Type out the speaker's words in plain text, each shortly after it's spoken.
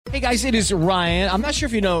Hey guys, it is Ryan. I'm not sure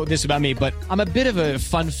if you know this about me, but I'm a bit of a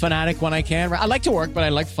fun fanatic when I can. I like to work, but I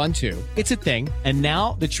like fun too. It's a thing. And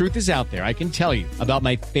now the truth is out there. I can tell you about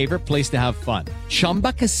my favorite place to have fun.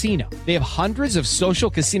 Chumba Casino. They have hundreds of social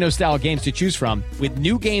casino style games to choose from with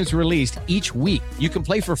new games released each week. You can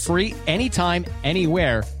play for free anytime,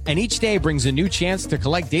 anywhere. And each day brings a new chance to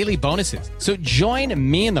collect daily bonuses. So join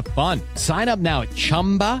me in the fun. Sign up now at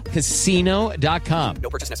ChumbaCasino.com. No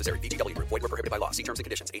purchase necessary. VGW. Void where prohibited by law. See terms and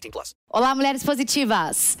conditions. 18+. Olá, mulheres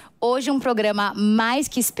positivas! Hoje um programa mais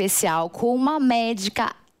que especial com uma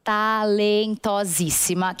médica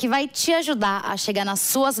talentosíssima que vai te ajudar a chegar nas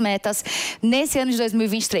suas metas nesse ano de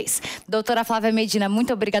 2023. Doutora Flávia Medina,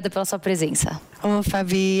 muito obrigada pela sua presença. Ô,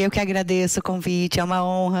 Fabi, eu que agradeço o convite. É uma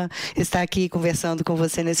honra estar aqui conversando com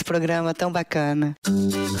você nesse programa tão bacana.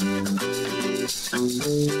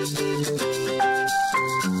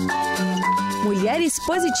 Mulheres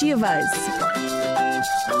positivas.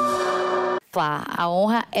 Flá, a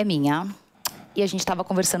honra é minha. E a gente estava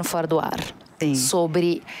conversando fora do ar. Sim.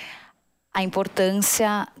 Sobre a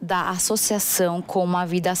importância da associação com uma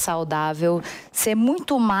vida saudável ser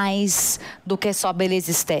muito mais do que só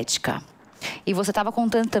beleza estética. E você estava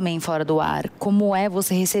contando também fora do ar como é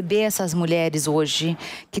você receber essas mulheres hoje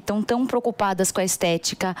que estão tão preocupadas com a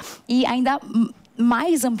estética e ainda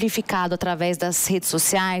mais amplificado através das redes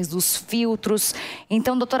sociais, dos filtros.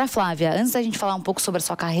 Então, doutora Flávia, antes da gente falar um pouco sobre a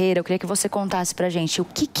sua carreira, eu queria que você contasse pra gente o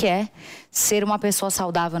que é ser uma pessoa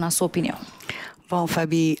saudável, na sua opinião. Bom,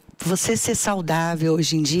 Fabi, você ser saudável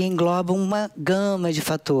hoje em dia engloba uma gama de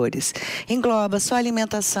fatores. Engloba a sua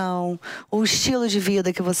alimentação, o estilo de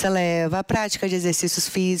vida que você leva, a prática de exercícios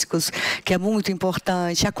físicos, que é muito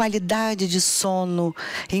importante, a qualidade de sono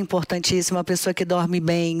é importantíssima. A pessoa que dorme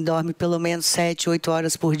bem, dorme pelo menos 7, 8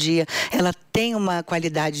 horas por dia, ela tem uma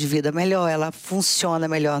qualidade de vida melhor, ela funciona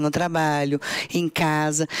melhor no trabalho, em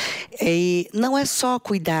casa. E não é só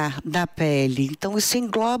cuidar da pele. Então, isso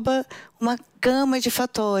engloba uma gama de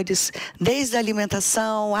fatores, desde a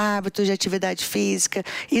alimentação, hábitos de atividade física,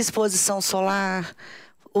 exposição solar,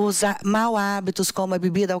 os maus hábitos como a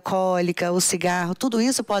bebida alcoólica, o cigarro, tudo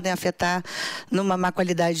isso podem afetar numa má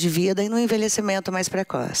qualidade de vida e no envelhecimento mais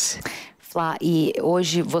precoce. Flá, e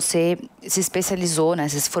hoje você se especializou, né?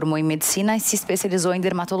 Você se formou em medicina e se especializou em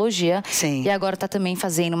dermatologia. Sim. E agora está também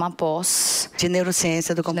fazendo uma pós de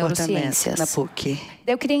neurociência do comportamento na PUC.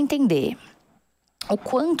 Eu queria entender o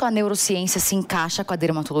quanto a neurociência se encaixa com a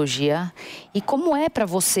dermatologia e como é para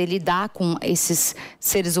você lidar com esses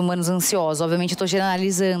seres humanos ansiosos. Obviamente eu estou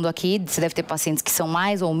generalizando aqui, você deve ter pacientes que são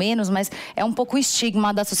mais ou menos, mas é um pouco o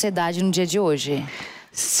estigma da sociedade no dia de hoje.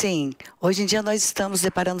 Sim, hoje em dia nós estamos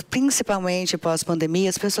deparando, principalmente pós-pandemia,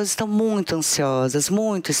 as pessoas estão muito ansiosas,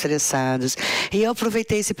 muito estressadas. E eu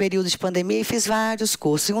aproveitei esse período de pandemia e fiz vários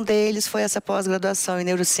cursos. E um deles foi essa pós-graduação em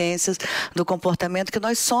neurociências do comportamento, que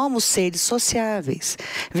nós somos seres sociáveis,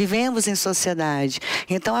 vivemos em sociedade.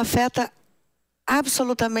 Então afeta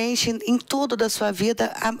absolutamente em tudo da sua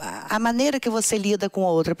vida, a maneira que você lida com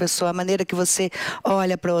a outra pessoa, a maneira que você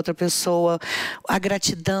olha para outra pessoa, a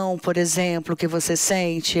gratidão, por exemplo, que você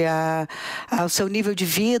sente, o seu nível de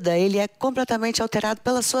vida, ele é completamente alterado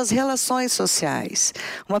pelas suas relações sociais.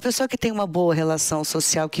 Uma pessoa que tem uma boa relação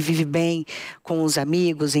social, que vive bem com os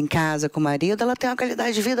amigos, em casa, com o marido, ela tem uma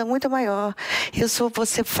qualidade de vida muito maior. Isso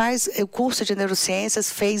você faz, o curso de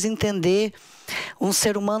neurociências fez entender um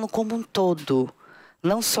ser humano como um todo.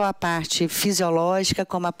 Não só a parte fisiológica,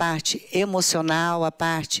 como a parte emocional, a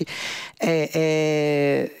parte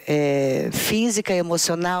física,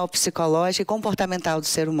 emocional, psicológica e comportamental do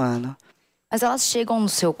ser humano. Mas elas chegam no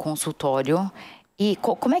seu consultório e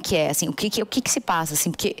como é que é? Assim, o que se passa? Assim,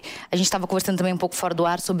 porque a gente estava conversando também um pouco fora do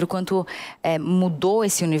ar sobre o quanto mudou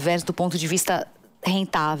esse universo do ponto de vista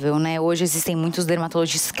rentável, né? Hoje existem muitos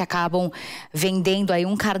dermatologistas que acabam vendendo aí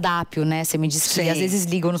um cardápio, né? Você me disse que às vezes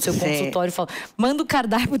ligam no seu consultório e falam, manda o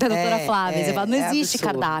cardápio da doutora Flávia. Você fala, não existe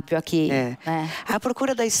cardápio aqui. Né? A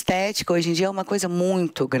procura da estética hoje em dia é uma coisa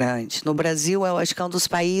muito grande. No Brasil, eu acho que é um dos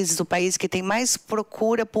países, o país que tem mais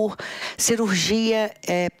procura por cirurgia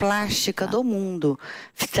plástica do mundo.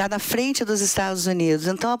 Está na frente dos Estados Unidos.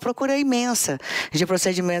 Então, a procura é imensa de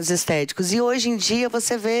procedimentos estéticos. E hoje em dia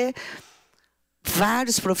você vê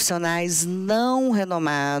vários profissionais não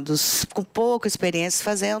renomados, com pouca experiência,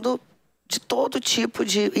 fazendo de todo tipo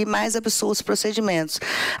de e mais absurdos procedimentos.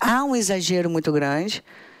 Há um exagero muito grande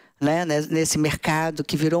né, nesse mercado,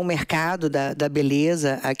 que virou um mercado da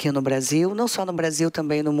beleza aqui no Brasil, não só no Brasil,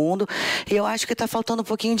 também no mundo. E eu acho que está faltando um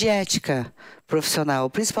pouquinho de ética profissional,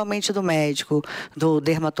 principalmente do médico, do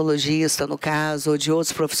dermatologista, no caso, ou de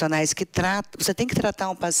outros profissionais que tratam. Você tem que tratar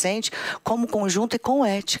um paciente como conjunto e com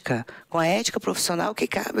ética, com a ética profissional que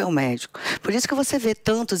cabe ao médico. Por isso que você vê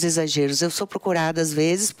tantos exageros. Eu sou procurada, às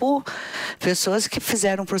vezes, por pessoas que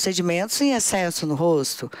fizeram procedimentos em excesso no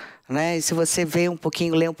rosto, né? E se você vê um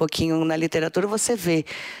pouquinho, lê um pouquinho na literatura, você vê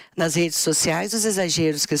nas redes sociais os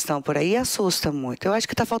exageros que estão por aí e assusta muito. Eu acho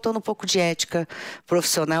que está faltando um pouco de ética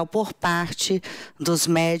profissional por parte dos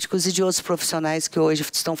médicos e de outros profissionais que hoje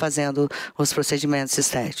estão fazendo os procedimentos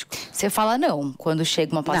estéticos. Você fala não quando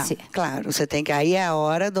chega uma paciente? Não, claro, você tem que... Aí é a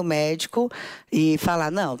hora do médico e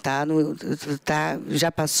falar, não,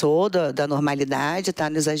 já passou da normalidade, está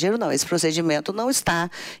no exagero, não. Esse procedimento não está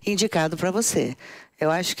indicado para você.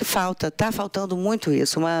 Eu acho que está faltando muito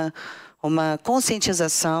isso, uma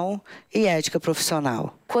conscientização e ética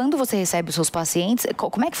profissional. Quando você recebe os seus pacientes,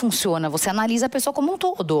 como é que funciona? Você analisa a pessoa como um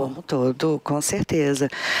todo? Como um todo, com certeza.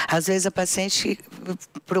 Às vezes a paciente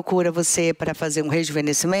procura você para fazer um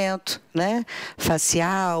rejuvenescimento, né,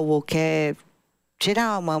 facial, ou quer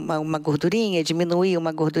tirar uma gordurinha, diminuir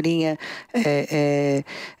uma gordurinha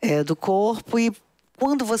do corpo. E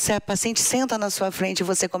quando a paciente senta na sua frente e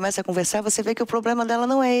você começa a conversar, você vê que o problema dela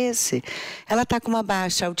não é esse. Ela está com uma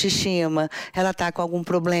baixa autoestima, ela está com algum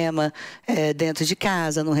problema dentro de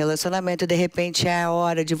casa, no relacionamento, e de repente é a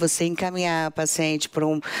hora de você encaminhar a paciente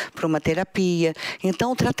para uma terapia.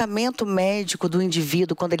 Então, o tratamento médico do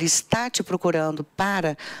indivíduo, quando ele está te procurando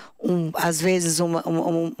para, às vezes,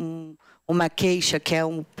 uma queixa que é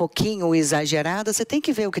um pouquinho exagerada, você tem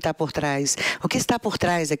que ver o que está por trás. O que está por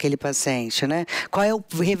trás daquele paciente, né? Qual é o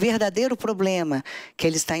verdadeiro problema que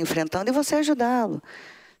ele está enfrentando e você ajudá-lo.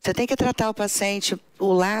 Você tem que tratar o paciente,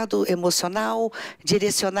 o lado emocional,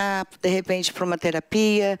 direcionar, de repente, para uma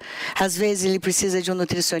terapia. Às vezes ele precisa de um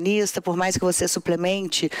nutricionista, por mais que você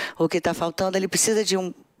suplemente o que está faltando, ele precisa de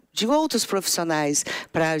outros profissionais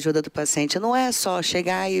para a ajuda do paciente. Não é só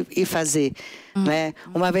chegar e fazer. Né?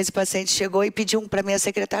 Uma vez o paciente chegou e pediu para minha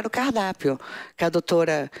secretária o cardápio que a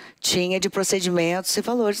doutora tinha de procedimentos e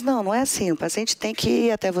valores. Não é assim. O paciente tem que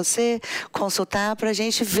ir até você, consultar, para a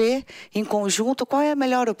gente ver em conjunto qual é a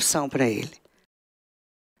melhor opção para ele.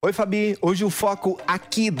 Oi, Fabi. Hoje o foco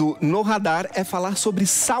aqui do No Radar é falar sobre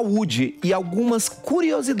saúde e algumas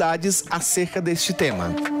curiosidades acerca deste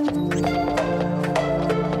tema.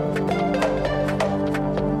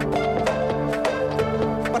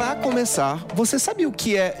 Para começar, você sabe o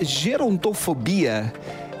que é gerontofobia?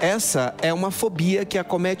 Essa é uma fobia que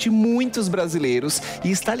acomete muitos brasileiros e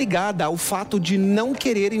está ligada ao fato de não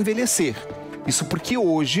querer envelhecer. Isso porque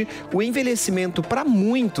hoje o envelhecimento para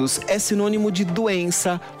muitos é sinônimo de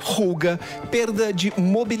doença, ruga, perda de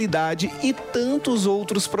mobilidade e tantos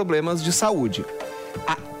outros problemas de saúde.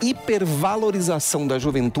 A hipervalorização da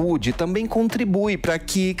juventude também contribui para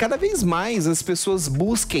que cada vez mais as pessoas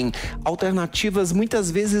busquem alternativas muitas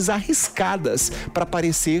vezes arriscadas para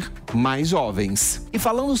parecer mais jovens. E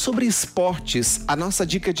falando sobre esportes, a nossa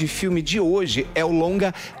dica de filme de hoje é o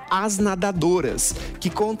longa As Nadadoras, que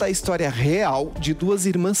conta a história real de duas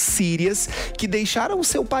irmãs sírias que deixaram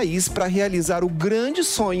seu país para realizar o grande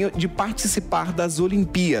sonho de participar das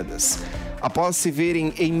Olimpíadas. Após se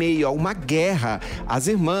verem em meio a uma guerra, as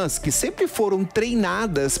irmãs, que sempre foram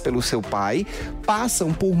treinadas pelo seu pai,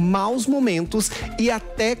 passam por maus momentos e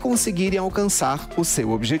até conseguirem alcançar o seu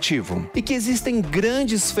objetivo. E que existem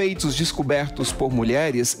grandes feitos descobertos por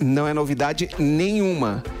mulheres não é novidade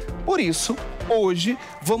nenhuma. Por isso, hoje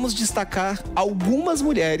vamos destacar algumas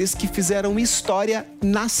mulheres que fizeram história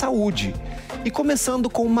na saúde. E começando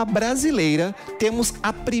com uma brasileira, temos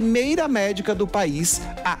a primeira médica do país,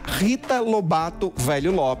 a Rita Lobato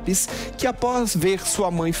Velho Lopes, que após ver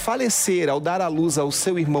sua mãe falecer ao dar à luz ao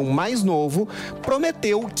seu irmão mais novo,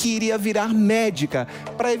 prometeu que iria virar médica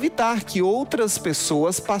para evitar que outras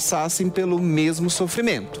pessoas passassem pelo mesmo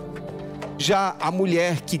sofrimento. Já a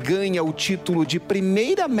mulher que ganha o título de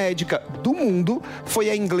primeira médica do mundo foi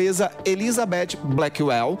a inglesa Elizabeth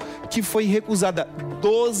Blackwell, que foi recusada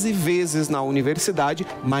 12 vezes na universidade,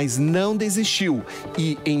 mas não desistiu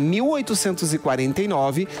e, em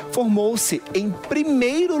 1849, formou-se em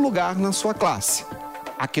primeiro lugar na sua classe.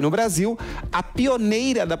 Aqui no Brasil, a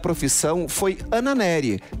pioneira da profissão foi Ana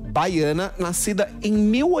Nery, baiana, nascida em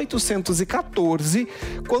 1814,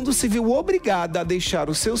 quando se viu obrigada a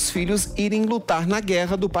deixar os seus filhos irem lutar na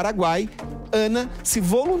Guerra do Paraguai. Ana se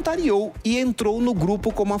voluntariou e entrou no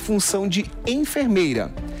grupo com a função de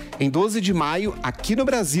enfermeira. Em 12 de maio, aqui no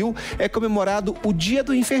Brasil, é comemorado o Dia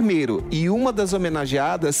do Enfermeiro e uma das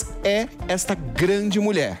homenageadas é esta grande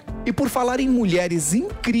mulher. E por falar em mulheres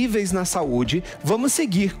incríveis na saúde, vamos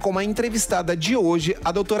seguir com a entrevistada de hoje,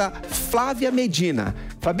 a doutora Flávia Medina.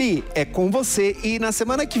 Fabi, é com você e na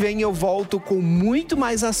semana que vem eu volto com muito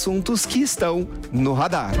mais assuntos que estão no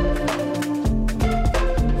radar.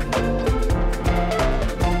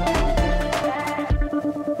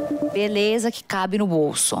 Beleza que cabe no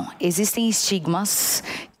bolso. Existem estigmas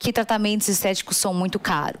que tratamentos estéticos são muito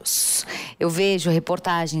caros. Eu vejo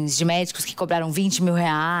reportagens de médicos que cobraram 20 mil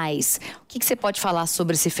reais. O que você pode falar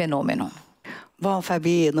sobre esse fenômeno? Bom,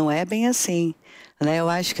 Fabi, não é bem assim. Eu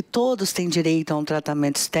acho que todos têm direito a um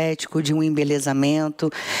tratamento estético, de um embelezamento.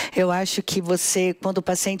 Eu acho que você, quando o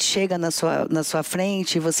paciente chega na sua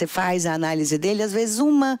frente, você faz a análise dele, às vezes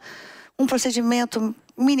um procedimento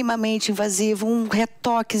minimamente invasivo, um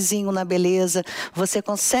retoquezinho na beleza, você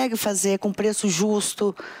consegue fazer com preço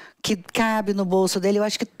justo, que cabe no bolso dele. Eu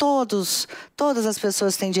acho que todas as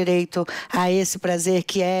pessoas têm direito a esse prazer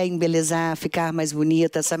que é embelezar, ficar mais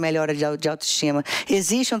bonita, essa melhora de autoestima.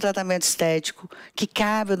 Existe um tratamento estético que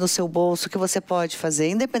cabe no seu bolso, que você pode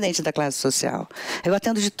fazer, independente da classe social. Eu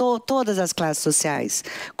atendo de todas as classes sociais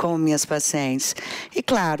com minhas pacientes. E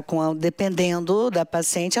claro, dependendo da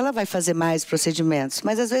paciente, ela vai fazer mais procedimentos.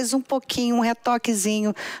 Mas às vezes um pouquinho, um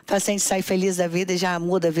retoquezinho, o paciente sai feliz da vida e já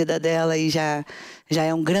muda a vida dela e já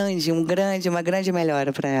é uma grande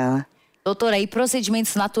melhora para ela. Doutora, e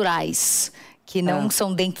procedimentos naturais que não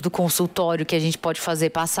são dentro do consultório, que a gente pode fazer,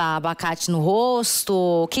 passar abacate no rosto?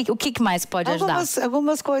 O que mais pode ajudar?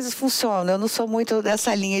 Algumas coisas funcionam. Eu não sou muito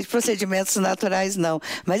dessa linha de procedimentos naturais, não.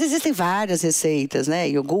 Mas existem várias receitas, né?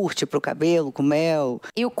 Iogurte para o cabelo, com mel.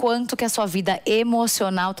 E o quanto que a sua vida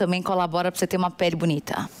emocional também colabora para você ter uma pele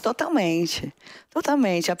bonita? Totalmente.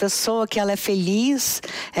 A pessoa que ela é feliz,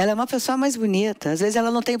 ela é uma pessoa mais bonita. Às vezes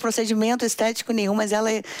ela não tem procedimento estético nenhum, mas ela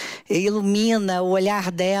ilumina, o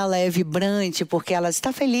olhar dela é vibrante, porque ela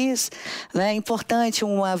está feliz. É importante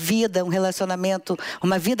uma vida, um relacionamento,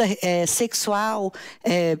 uma vida sexual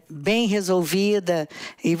bem resolvida,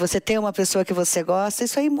 e você ter uma pessoa que você gosta,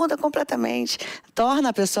 isso aí muda completamente. Torna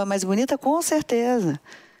a pessoa mais bonita, com certeza.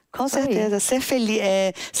 Com certeza. Ser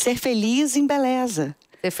feliz embeleza.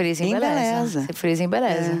 Ser feliz em beleza. Ser feliz em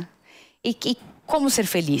beleza. E como ser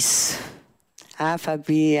feliz? Ah,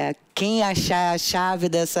 Fabi, quem achar a chave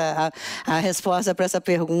a resposta para essa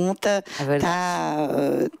pergunta,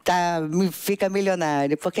 fica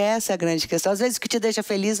milionário. Porque essa é a grande questão. Às vezes o que te deixa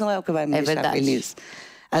feliz não é o que vai me deixar feliz.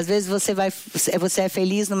 Às vezes você é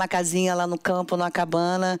feliz numa casinha lá no campo, numa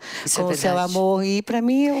cabana, com o seu amor. E para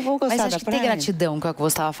mim, eu vou gostar da praia. Mas acho que ter gratidão, que é o que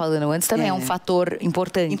você estava falando antes, também é um fator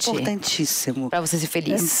importante. Importantíssimo. Para você ser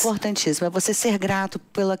feliz. Importantíssimo. É você ser grato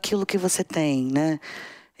pelo aquilo que você tem, né?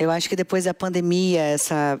 Eu acho que depois da pandemia,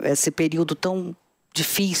 esse período tão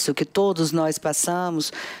difícil que todos nós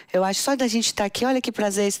passamos, eu acho só da gente estar aqui, olha que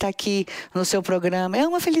prazer estar aqui no seu programa, é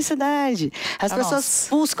uma felicidade. As pessoas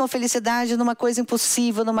buscam felicidade numa coisa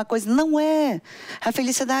impossível, numa coisa... Não é. A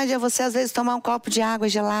felicidade é você, às vezes, tomar um copo de água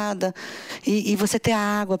gelada e você ter a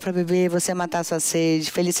água para beber, você matar a sua sede.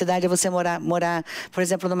 Felicidade é você morar, por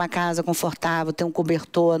exemplo, numa casa confortável, ter um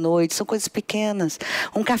cobertor à noite. São coisas pequenas.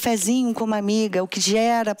 Um cafezinho com uma amiga, o que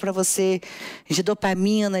gera para você de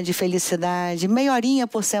dopamina, de felicidade, meia horinha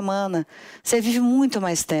por semana, você vive muito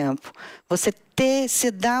mais tempo. Você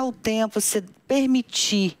se dá o tempo, se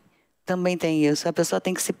permitir, também tem isso. A pessoa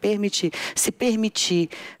tem que se permitir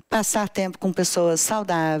passar tempo com pessoas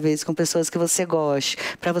saudáveis, com pessoas que você goste,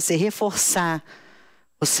 para você reforçar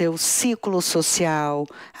o seu ciclo social.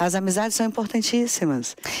 As amizades são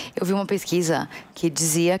importantíssimas. Eu vi uma pesquisa que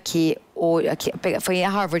dizia que foi a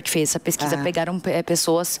Harvard que fez essa pesquisa. Pegaram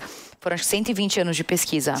pessoas, foram acho que 120 anos de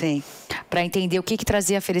pesquisa, para entender o que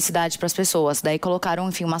trazia felicidade para as pessoas. Daí colocaram,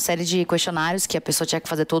 enfim, uma série de questionários que a pessoa tinha que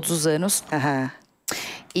fazer todos os anos.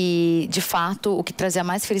 E, de fato, o que trazia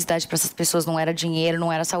mais felicidade para essas pessoas não era dinheiro, não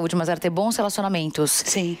era saúde, mas era ter bons relacionamentos.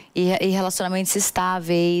 Sim. E relacionamentos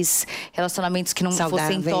estáveis, relacionamentos que não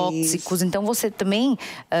fossem tóxicos. Então, você também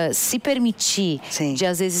se permitir de,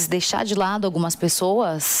 às vezes, deixar de lado algumas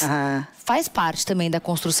pessoas, faz parte também da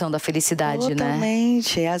construção da felicidade,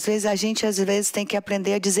 Totalmente. Às vezes, a gente tem que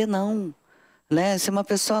aprender a dizer não. Se uma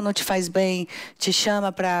pessoa não te faz bem, te chama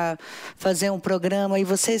para fazer um programa e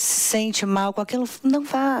você se sente mal com aquilo, não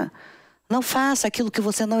vá. Não faça aquilo que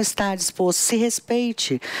você não está disposto. Se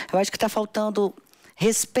respeite. Eu acho que está faltando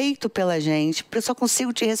respeito pela gente. Eu só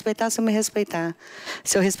consigo te respeitar se eu me respeitar.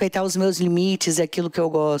 Se eu respeitar os meus limites e aquilo que eu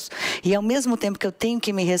gosto. E ao mesmo tempo que eu tenho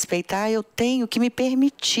que me respeitar, eu tenho que me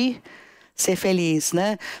permitir ser feliz,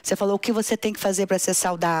 né? Você falou o que você tem que fazer para ser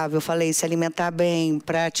saudável. Eu falei se alimentar bem,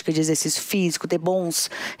 prática de exercício físico, ter bons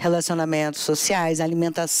relacionamentos sociais,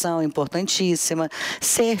 alimentação importantíssima,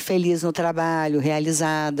 ser feliz no trabalho,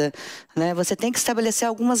 realizada, né? Você tem que estabelecer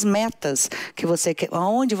algumas metas que você quer,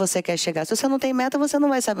 aonde você quer chegar. Se você não tem meta, você não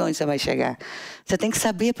vai saber onde você vai chegar. Você tem que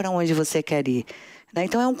saber para onde você quer ir, né?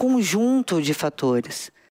 Então é um conjunto de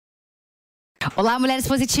fatores. Olá, mulheres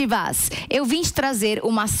positivas! Eu vim te trazer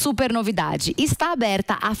uma super novidade. Está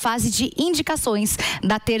aberta a fase de indicações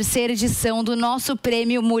da 3ª edição do nosso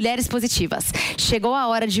prêmio Mulheres Positivas. Chegou a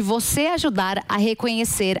hora de você ajudar a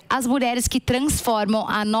reconhecer as mulheres que transformam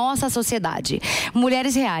a nossa sociedade.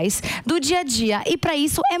 Mulheres reais, do dia a dia. E para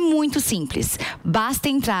isso é muito simples. Basta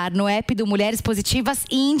entrar no app do Mulheres Positivas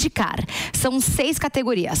e indicar. São 6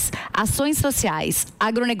 categorias: ações sociais,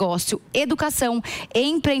 agronegócio, educação,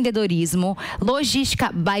 empreendedorismo,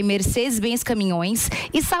 logística by Mercedes-Benz Caminhões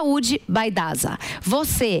e saúde by DASA.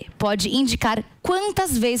 Você pode indicar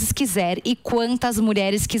quantas vezes quiser e quantas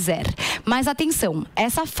mulheres quiser. Mas atenção,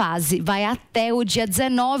 essa fase vai até o dia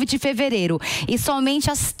 19 de fevereiro e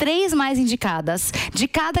somente as 3 mais indicadas de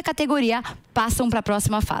cada categoria passam para a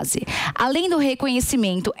próxima fase. Além do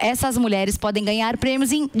reconhecimento, essas mulheres podem ganhar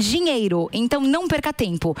prêmios em dinheiro. Então não perca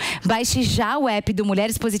tempo. Baixe já o app do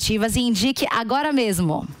Mulheres Positivas e indique agora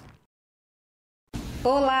mesmo.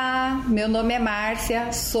 Olá, meu nome é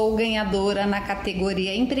Márcia, sou ganhadora na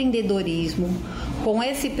categoria empreendedorismo. Com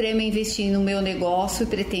esse prêmio investi no meu negócio e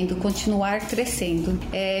pretendo continuar crescendo.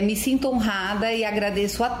 Me sinto honrada e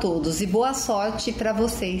agradeço a todos e boa sorte para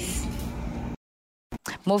vocês.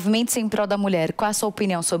 Movimentos em prol da mulher, qual a sua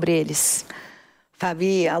opinião sobre eles?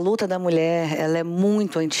 Fabi, a luta da mulher, ela é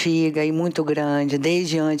muito antiga e muito grande,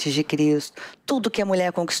 desde antes de Cristo. Tudo que a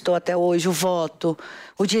mulher conquistou até hoje, o voto,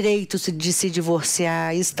 o direito de se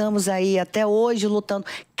divorciar, estamos aí até hoje lutando.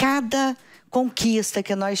 Cada conquista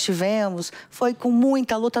que nós tivemos foi com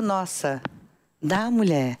muita luta nossa, da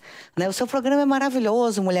mulher. Né? O seu programa é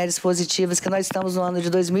maravilhoso, Mulheres Positivas, que nós estamos no ano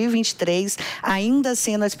de 2023. Ainda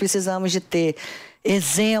assim, nós precisamos de ter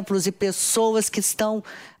exemplos e pessoas que estão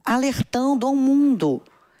alertando ao mundo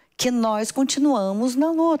que nós continuamos na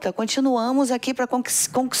luta, continuamos aqui para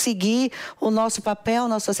conseguir o nosso papel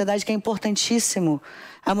na sociedade, que é importantíssimo.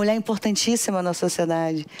 A mulher é importantíssima na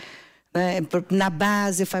sociedade, né? Na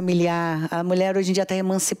base familiar. A mulher hoje em dia está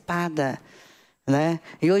emancipada, né?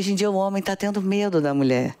 E hoje em dia o homem está tendo medo da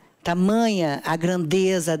mulher. Tamanha a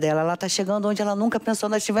grandeza dela, ela está chegando onde ela nunca pensou.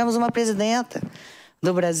 Nós tivemos uma presidenta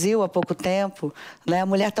do Brasil há pouco tempo, né? A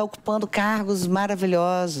mulher está ocupando cargos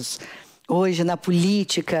maravilhosos. Hoje, na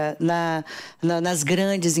política, nas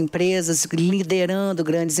grandes empresas, liderando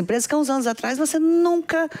grandes empresas, que há uns anos atrás você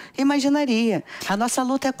nunca imaginaria. A nossa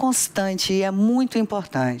luta é constante e é muito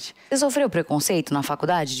importante. Você sofreu preconceito na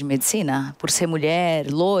faculdade de medicina? Por ser mulher,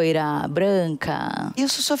 loira, branca?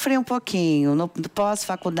 Isso sofri um pouquinho. No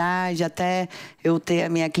pós-faculdade, até eu ter a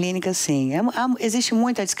minha clínica, sim. Existe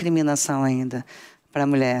muita discriminação ainda para a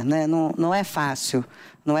mulher, né? Não é fácil,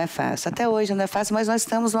 não é fácil. Até hoje não é fácil, mas nós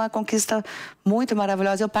estamos numa conquista muito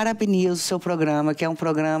maravilhosa. Eu parabenizo o seu programa, que é um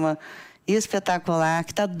programa espetacular,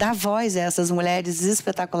 que dá voz a essas mulheres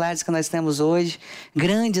espetaculares que nós temos hoje,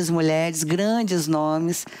 grandes mulheres, grandes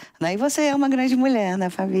nomes, né? E você é uma grande mulher, né,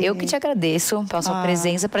 Fabi? Eu que te agradeço pela sua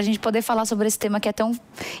presença, para a gente poder falar sobre esse tema que é tão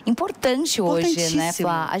importante hoje, né,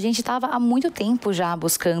 Flá? A gente estava há muito tempo já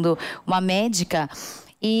buscando uma médica.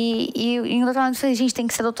 E em doutorado, a gente tem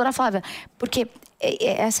que ser a doutora Flávia, porque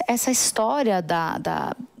essa história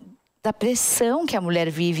da pressão que a mulher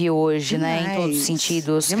vive hoje, demais, né, em todos os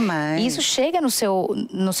sentidos. Demais. E isso chega no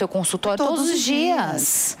seu consultório todos os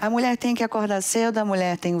dias. A mulher tem que acordar cedo, a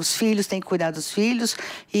mulher tem os filhos, tem que cuidar dos filhos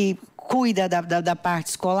e cuida da parte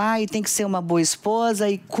escolar, e tem que ser uma boa esposa,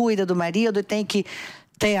 e cuida do marido, e tem que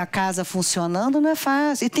ter a casa funcionando. Não é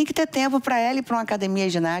fácil. E tem que ter tempo para ela ir para uma academia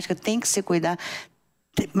de ginástica, tem que se cuidar.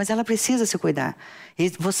 Mas ela precisa se cuidar.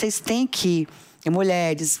 E vocês têm que,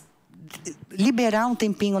 mulheres, liberar um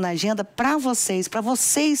tempinho na agenda para vocês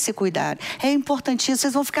se cuidarem. É importantíssimo,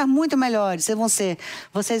 vocês vão ficar muito melhores.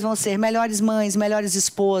 Vocês vão ser melhores mães, melhores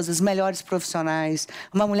esposas, melhores profissionais.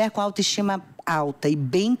 Uma mulher com autoestima alta e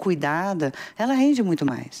bem cuidada, ela rende muito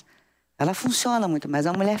mais. Ela funciona muito mais.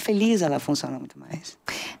 Uma mulher feliz, ela funciona muito mais.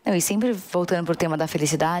 Não, e sempre voltando para o tema da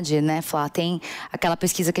felicidade, né, Flá, tem aquela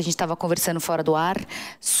pesquisa que a gente estava conversando fora do ar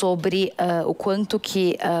sobre o quanto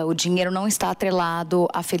que o dinheiro não está atrelado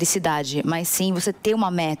à felicidade, mas sim você ter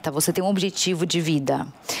uma meta, você ter um objetivo de vida.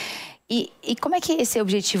 E como é que esse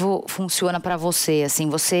objetivo funciona para você? Assim,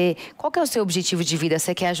 qual que é o seu objetivo de vida?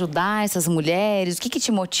 Você quer ajudar essas mulheres? O que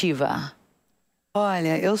te motiva?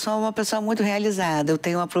 Olha, eu sou uma pessoa muito realizada. Eu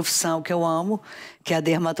tenho uma profissão que eu amo, que é a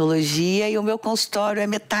dermatologia, e o meu consultório é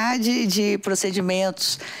metade de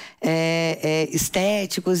procedimentos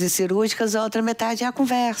estéticos e cirúrgicos, a outra metade é a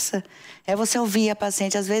conversa. É você ouvir a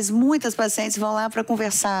paciente. Às vezes, muitas pacientes vão lá para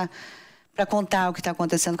conversar, para contar o que está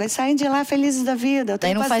acontecendo com eles, saem de lá felizes da vida. Eu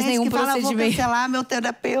tenho não faz nenhum que falam, vou procedimento. cancelar meu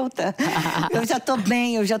terapeuta. Eu já estou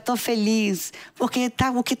bem, eu já estou feliz. Porque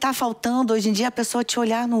o que está faltando hoje em dia é a pessoa te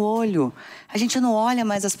olhar no olho. A gente não olha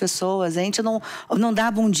mais as pessoas, a gente não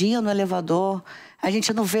dá bom dia no elevador, a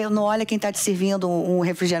gente não olha quem está te servindo um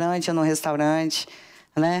refrigerante no restaurante.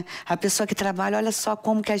 Né? A pessoa que trabalha, olha só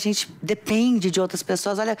como que a gente depende de outras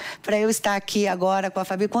pessoas. Olha, para eu estar aqui agora com a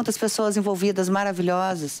Fabi, quantas pessoas envolvidas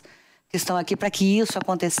maravilhosas que estão aqui para que isso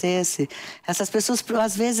acontecesse. Essas pessoas,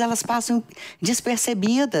 às vezes, elas passam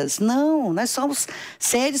despercebidas. Não, nós somos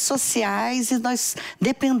seres sociais e nós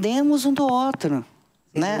dependemos um do outro.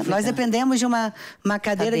 Né? Nós dependemos de uma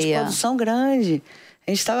cadeira de produção grande. A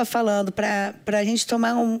gente estava falando, para a gente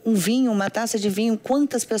tomar um vinho, uma taça de vinho,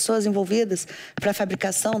 quantas pessoas envolvidas para a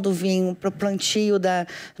fabricação do vinho, para o plantio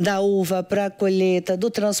da uva, para a colheita, do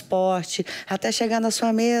transporte, até chegar na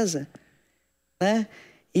sua mesa. Né?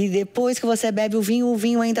 E depois que você bebe o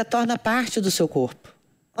vinho ainda torna parte do seu corpo.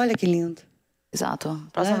 Olha que lindo. Exato.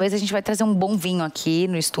 Próxima vez a gente vai trazer um bom vinho aqui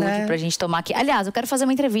no estúdio pra gente tomar aqui. Aliás, eu quero fazer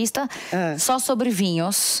uma entrevista só sobre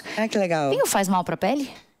vinhos. Ah, que legal. Vinho faz mal pra pele?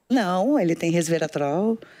 Não, ele tem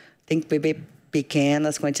resveratrol. Tem que beber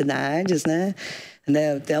pequenas quantidades, né?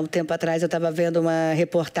 Há um tempo atrás eu estava vendo uma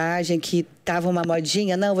reportagem que estava uma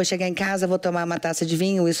modinha. Não, vou chegar em casa, vou tomar uma taça de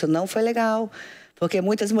vinho. Isso não foi legal. Porque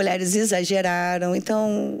muitas mulheres exageraram.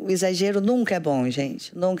 Então, o exagero nunca é bom,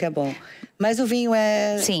 gente. Nunca é bom. Mas o vinho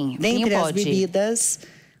é, sim, dentre vinho as pode. Bebidas,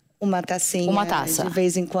 uma tacinha. Uma taça. De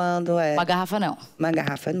vez em quando é. Uma garrafa não. Uma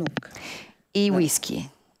garrafa nunca. E whisky?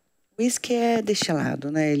 Whisky é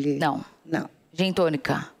destilado, né? Não. Não. Gin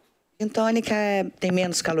tônica? Gin tônica tem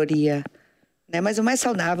menos caloria. Né? Mas o mais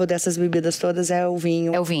saudável dessas bebidas todas é o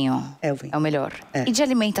vinho. É o vinho. É o vinho. É o melhor. É. E de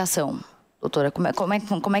alimentação? Doutora, como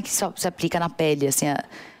é que isso se aplica na pele, assim?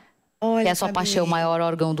 Olha, que é a sua paixão, o maior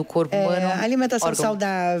órgão do corpo humano? Alimentação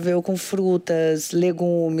saudável, com frutas,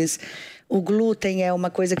 legumes. O glúten é uma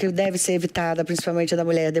coisa que deve ser evitada, principalmente da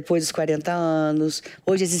mulher depois dos 40 anos.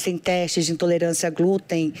 Hoje existem testes de intolerância a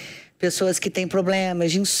glúten. Pessoas que têm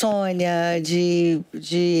problemas de insônia,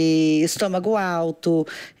 de estômago alto,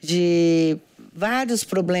 de vários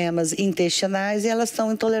problemas intestinais, e elas estão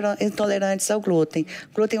intolerantes ao glúten.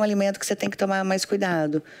 Glúten é um alimento que você tem que tomar mais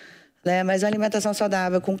cuidado. Né? Mas a alimentação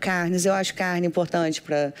saudável com carnes, eu acho carne importante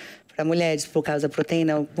para mulheres, por causa da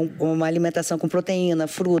proteína, uma alimentação com proteína,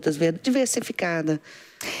 frutas, diversificada.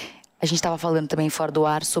 A gente estava falando também fora do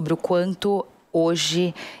ar sobre o quanto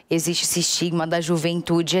hoje existe esse estigma da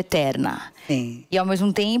juventude eterna. Sim. E, ao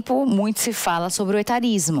mesmo tempo, muito se fala sobre o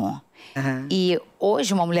etarismo. Uhum. E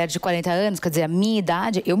hoje, uma mulher de 40 anos, quer dizer, a minha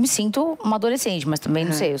idade, eu me sinto uma adolescente, mas também,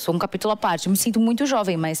 não sei, eu sou um capítulo à parte, eu me sinto muito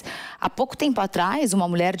jovem, mas há pouco tempo atrás, uma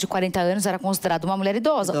mulher de 40 anos era considerada uma mulher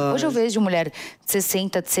idosa. Hoje eu vejo mulher de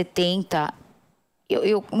 60, de 70...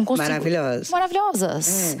 Eu não consigo...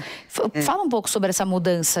 Maravilhosas. Fala um pouco sobre essa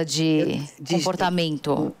mudança de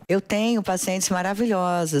comportamento. Eu tenho pacientes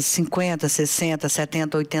maravilhosas, 50, 60,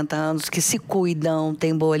 70, 80 anos, que se cuidam,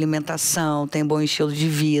 têm boa alimentação, têm bom estilo de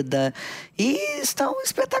vida. E estão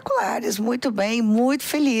espetaculares, muito bem, muito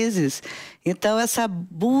felizes. Então, essa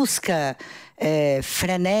busca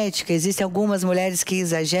frenética, existem algumas mulheres que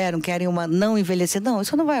exageram, querem não envelhecer. Não,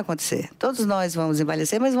 isso não vai acontecer. Todos nós vamos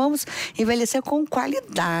envelhecer, mas vamos envelhecer com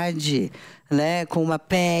qualidade, né? Com uma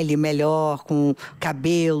pele melhor, com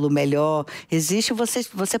cabelo melhor.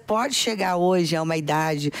 Você pode chegar hoje a uma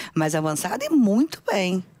idade mais avançada e muito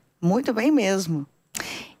bem mesmo.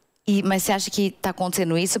 Mas você acha que está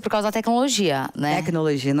acontecendo isso por causa da tecnologia, né?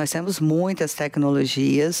 Tecnologia. Nós temos muitas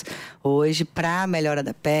tecnologias hoje para melhora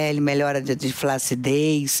da pele, melhora de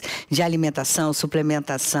flacidez, de alimentação,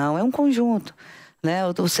 suplementação. É um conjunto, né?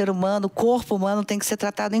 O ser humano, o corpo humano tem que ser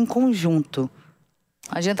tratado em conjunto.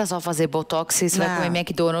 Não adianta só fazer botox, você vai comer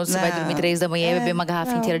McDonald's, você vai dormir 3 da manhã e beber uma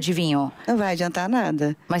garrafa inteira de vinho. Não vai adiantar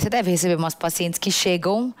nada. Mas você deve receber umas pacientes que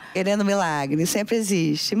chegam... querendo milagre, sempre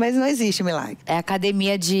existe, mas não existe milagre. É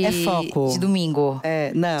academia de domingo.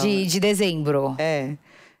 Não. De dezembro.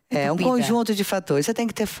 É um conjunto de fatores, você tem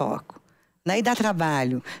que ter foco. Né? E dá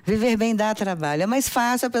trabalho. Viver bem dá trabalho. É mais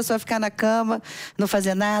fácil a pessoa ficar na cama, não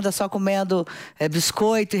fazer nada, só comendo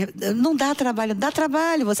biscoito. Não dá trabalho. Dá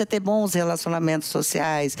trabalho você ter bons relacionamentos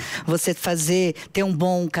sociais, você ter um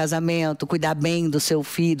bom casamento, cuidar bem do seu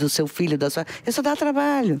filho, da sua... Isso dá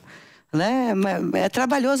trabalho. Né? É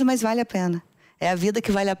trabalhoso, mas vale a pena. É a vida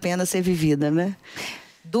que vale a pena ser vivida, né?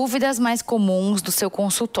 Dúvidas mais comuns do seu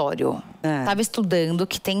consultório. Ah. Estava estudando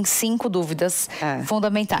que tem 5 dúvidas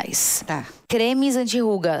fundamentais. Tá. Cremes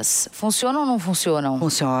anti-rugas, funcionam ou não funcionam?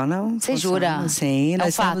 Funcionam. Você funcionam, jura? Sim. É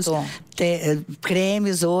Nós um temos fato.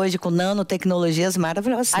 cremes hoje com nanotecnologias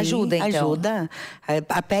maravilhosas. Sim, Ajuda, então. Ajuda.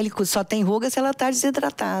 A pele só tem ruga se ela está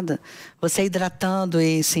desidratada. Você hidratando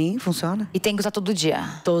e sim, funciona. E tem que usar todo dia?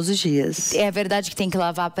 Todos os dias. É verdade que tem que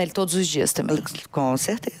lavar a pele todos os dias também? Com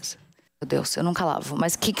certeza. Meu Deus, eu nunca lavo.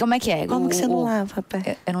 Mas como é que é? Como que você não lava a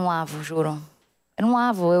pele? Eu não lavo, juro. Eu não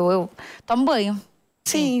lavo, eu tomo banho.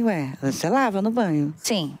 Sim, ué. Você lava no banho.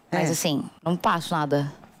 Sim, mas assim, não passo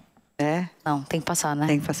nada. É? Não, tem que passar, né?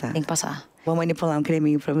 Tem que passar. Tem que passar. Vou manipular um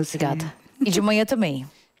creminho pra você. Obrigada. E de manhã também.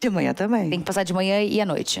 De manhã também. Tem que passar de manhã e à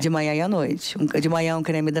noite. De manhã e à noite. De manhã um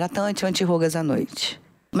creme hidratante, anti-rugas à noite.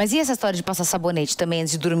 Mas e essa história de passar sabonete também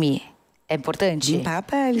antes de dormir? É importante? Limpar a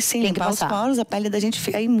pele, sim. Tem que Limpar os passar. poros, a pele da gente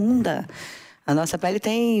fica imunda. A nossa pele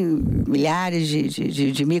tem milhares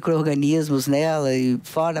de micro-organismos nela, e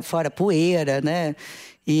fora poeira, né?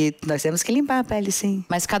 E nós temos que limpar a pele, sim.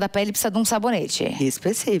 Mas cada pele precisa de um sabonete.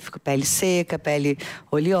 Específico. Pele seca, pele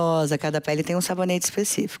oleosa, cada pele tem um sabonete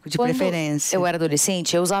específico, de Quando preferência. eu era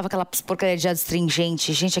adolescente, eu usava aquela porcaria de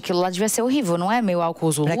adstringente. Gente, aquilo lá devia ser horrível, não é? Meio álcool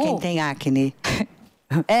Zulu? Pra quem tem acne.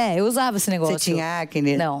 É, eu usava esse negócio. Você tinha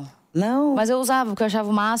acne? Não. Não? Mas eu usava, porque eu achava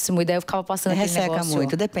o máximo. E daí eu ficava passando aquele resseca negócio.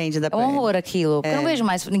 muito, depende da É pele. um horror aquilo. Porque eu não vejo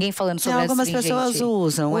mais ninguém falando sobre Não, algumas adstringente. pessoas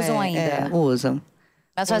usam. Usam ainda. Usam.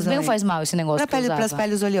 Mas faz usam bem ou ainda. faz mal esse negócio que eu usava? Para as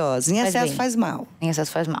peles oleosas. Em Faz excesso bem. faz mal. Em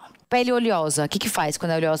excesso faz mal. Pele oleosa, o que faz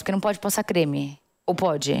quando é oleosa? Porque não pode passar creme. Ou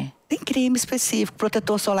pode? Tem creme específico,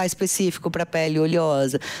 protetor solar específico para pele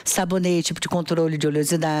oleosa, sabonete de controle de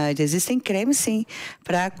oleosidade. Existem cremes, sim,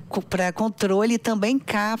 para controle e também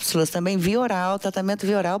cápsulas, também via oral, tratamento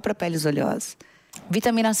via oral para peles oleosas.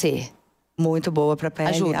 Vitamina C. Muito boa para a pele,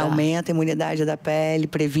 Ajuda. aumenta a imunidade da pele,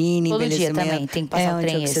 previne Todo dia envelhecimento. também tem que passar o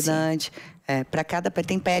trem antioxidante. Para cada pele,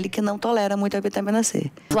 tem pele que não tolera muito a vitamina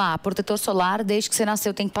C. Lá, protetor solar, desde que você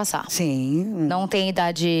nasceu tem que passar. Sim. Não tem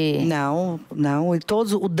idade... Não. E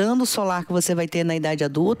o dano solar que você vai ter na idade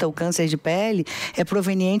adulta, o câncer de pele, é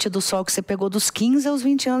proveniente do sol que você pegou dos 15 aos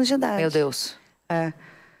 20 anos de idade. Meu Deus.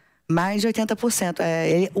 Mais de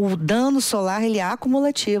 80%. O dano solar, ele é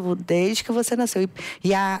acumulativo, desde que você nasceu.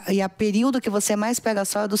 E a período que você mais pega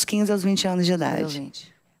sol é dos 15 aos 20 anos de idade. Meu,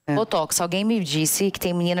 gente. Botox. Alguém me disse que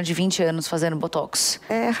tem menina de 20 anos fazendo botox.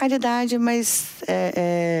 É raridade, mas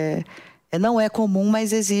não é comum,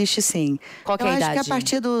 mas existe sim. Qual que é a idade? Eu acho que a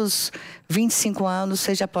partir dos 25 anos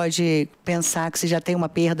você já pode pensar que você já tem uma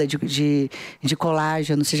perda de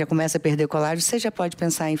colágeno, você já começa a perder colágeno, você já pode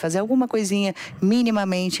pensar em fazer alguma coisinha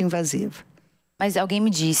minimamente invasiva. Mas alguém me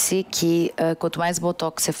disse que quanto mais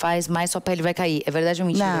botox você faz, mais sua pele vai cair. É verdade ou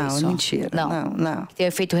mentira isso? Não, mentira. Não. Tem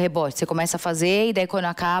efeito rebote. Você começa a fazer e daí quando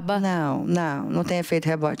acaba... Não tem efeito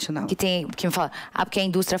rebote, não. Que me fala, porque a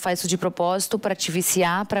indústria faz isso de propósito para te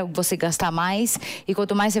viciar, para você gastar mais. E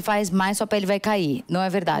quanto mais você faz, mais sua pele vai cair. Não é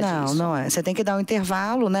verdade isso? Não é. Você tem que dar um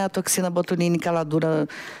intervalo, né? A toxina botulínica, ela dura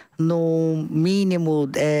no mínimo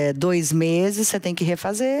 2 meses. Você tem que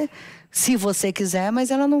refazer, se você quiser,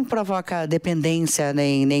 mas ela não provoca dependência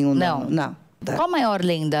nenhum. Não. Qual a maior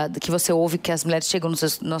lenda que você ouve que as mulheres chegam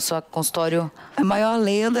no seu consultório? A maior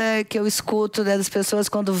lenda que eu escuto das pessoas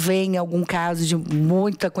quando vem algum caso de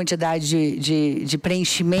muita quantidade de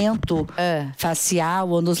preenchimento facial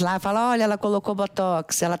ou nos lábios, fala, olha, ela colocou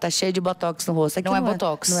botox, ela tá cheia de botox no rosto. Não é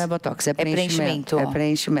botox. Não é botox, é preenchimento. É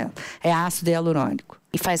preenchimento. É ácido hialurônico.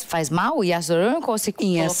 E faz mal? E ácido hialurônico ou se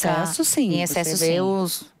Em colocar... excesso, sim. Em excesso, você vê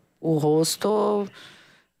sim. o rosto...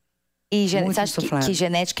 E você muito acha insuflado. que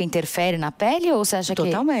genética interfere na pele ou você acha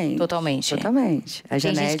Totalmente. que... Totalmente. A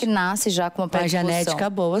Tem gente que nasce já com uma Com a genética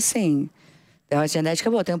boa, sim. É uma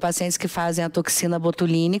genética boa. Tem pacientes que fazem a toxina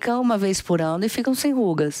botulínica uma vez por ano e ficam sem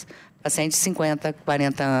rugas. Pacientes de 50,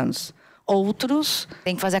 40 anos. Outros...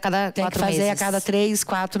 Tem que fazer a cada 4 meses. Tem que fazer a cada 3,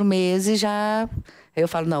 4 meses já... Eu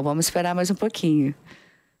falo, não, vamos esperar mais um pouquinho.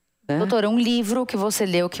 Doutora, um livro que você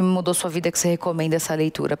leu que mudou sua vida, que você recomenda essa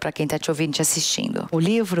leitura para quem está te ouvindo e te assistindo? O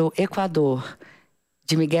livro Equador,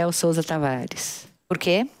 de Miguel Souza Tavares. Por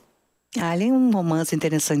quê? Ali é um romance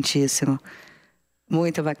interessantíssimo.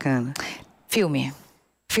 Muito bacana. Filme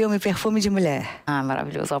Perfume de Mulher.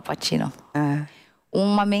 Maravilhoso, Al Pacino.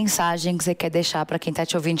 Uma mensagem que você quer deixar para quem está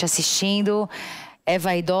te ouvindo e te assistindo... É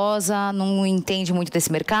vaidosa, não entende muito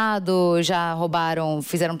desse mercado, já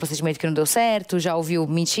fizeram um procedimento que não deu certo, já ouviu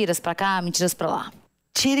mentiras pra cá, mentiras pra lá.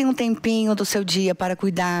 Tirem um tempinho do seu dia para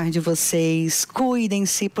cuidar de vocês,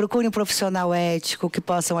 cuidem-se, procurem um profissional ético que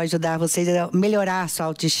possam ajudar vocês a melhorar a sua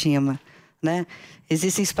autoestima, né?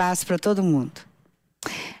 Existe espaço para todo mundo.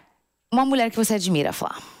 Uma mulher que você admira,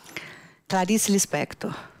 Flá. Clarice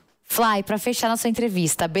Lispector. Flá, e pra fechar nossa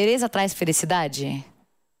entrevista, beleza traz felicidade?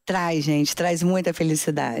 Traz, gente, traz muita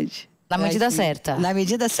felicidade. Na medida certa? Na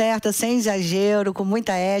medida certa, sem exagero, com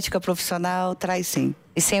muita ética profissional, traz sim.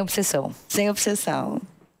 E sem obsessão? Sem obsessão.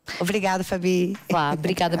 Obrigada, Fabi. Flá,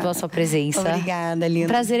 obrigada pela sua presença. Obrigada, linda.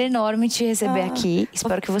 Prazer enorme te receber aqui.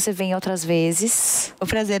 Espero que você venha outras vezes. O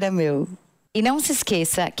prazer é meu. E não se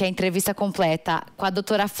esqueça que a entrevista completa com a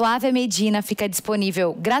doutora Flávia Medina fica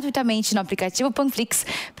disponível gratuitamente no aplicativo Panflix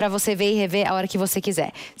para você ver e rever a hora que você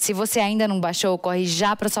quiser. Se você ainda não baixou, corre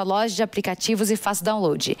já para sua loja de aplicativos e faça o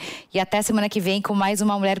download. E até semana que vem com mais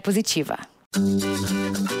uma Mulher Positiva.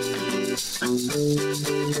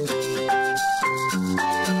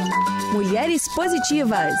 Mulheres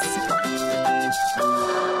Positivas.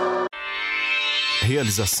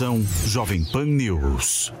 Realização Jovem Pan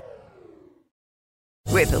News.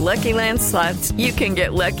 With the Lucky Land Slots, you can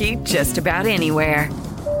get lucky just about anywhere.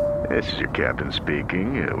 This is your captain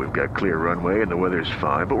speaking. We've got clear runway and the weather's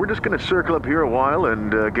fine, but we're just going to circle up here a while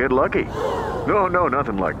and get lucky. No,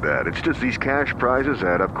 nothing like that. It's just these cash prizes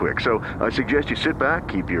add up quick. So I suggest you sit back,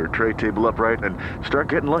 keep your tray table upright, and start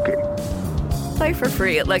getting lucky. Play for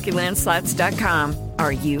free at LuckyLandSlots.com.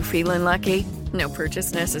 Are you feeling lucky? No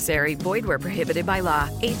purchase necessary. Void where prohibited by law.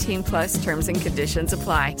 18+ terms and conditions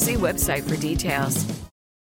apply. See website for details.